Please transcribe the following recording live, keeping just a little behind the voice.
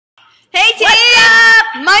Hey team! What's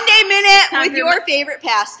up? Monday Minute Time with for your my- favorite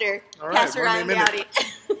pastor, All right, Pastor Monday Ryan Minute.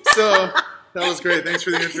 Dowdy. So that was great. Thanks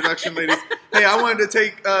for the introduction, ladies. Hey, I wanted to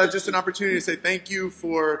take just an opportunity to say thank you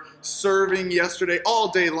for serving yesterday all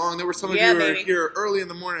day long. There were some of Yeah, you who were baby. here early in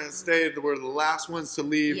the morning and stayed. They were the last ones to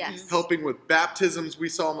leave, Yes. helping with baptisms. We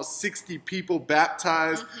saw almost 60 people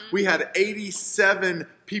baptized. We had 87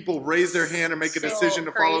 people raise their hand and make a So decision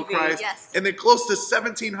to follow crazy. Christ. Yes. And then close to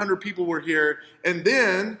 1,700 people were here. And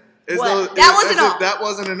then, as What? though That wasn't as if all. that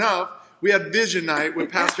wasn't enough, we had Vision Night with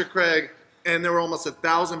Pastor Craig, and there were almost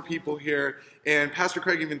 1,000 people here. And Pastor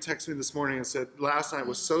Craig even texted me this morning and said, last night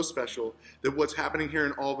was so special that what's happening here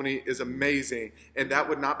in Albany is amazing. And that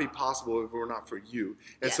would not be possible if it were not for you.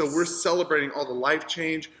 And so Yes. we're celebrating all the life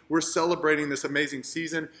change. We're celebrating this amazing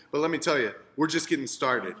season. But let me tell you, we're just getting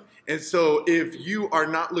started. And so if you are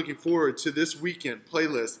not looking forward to this weekend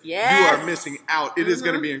playlist, you Yes. are missing out. It is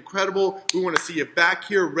going to be incredible. We want to see you back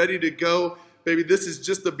here ready to go. Baby, this is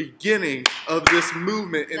just the beginning of this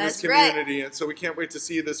movement in That's this right. community. And so we can't wait to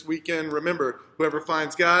see you this weekend. Remember, whoever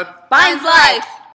finds God, Finds life.